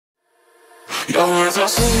Your words are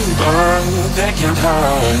sweet, but they can't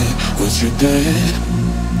hide what you did.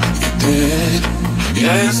 You did.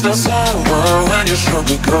 Yeah, it's the sour when you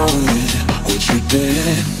struggle going. What you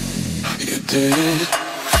did. You did.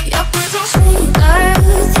 Your words are sweet, but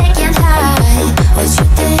they can't hide what you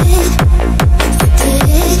did. You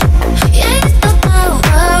did. Yeah, it's the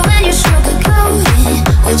sour when you struggle going.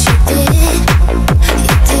 What you did.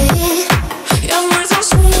 You did. Your words are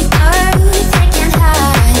sweet, but they can't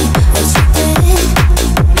hide what you did.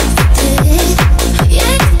 You did.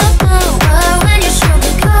 Yeah, it's the sour when you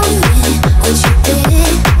struggle going. What you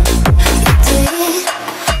did. You did.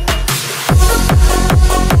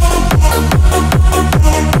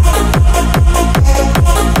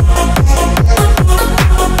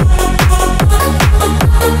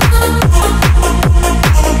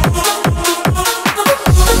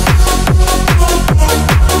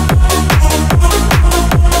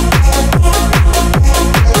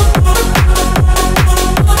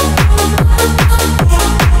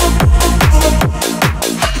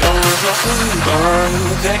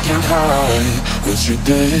 They can't hide what you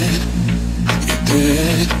did. You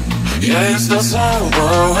did. Yeah, it's the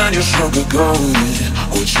sour when you struggle going.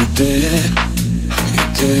 What you did. You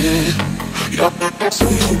did. Your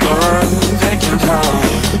sweet girl, they can't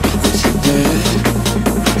hide what you did.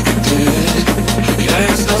 You did.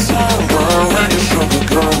 Yeah, it's the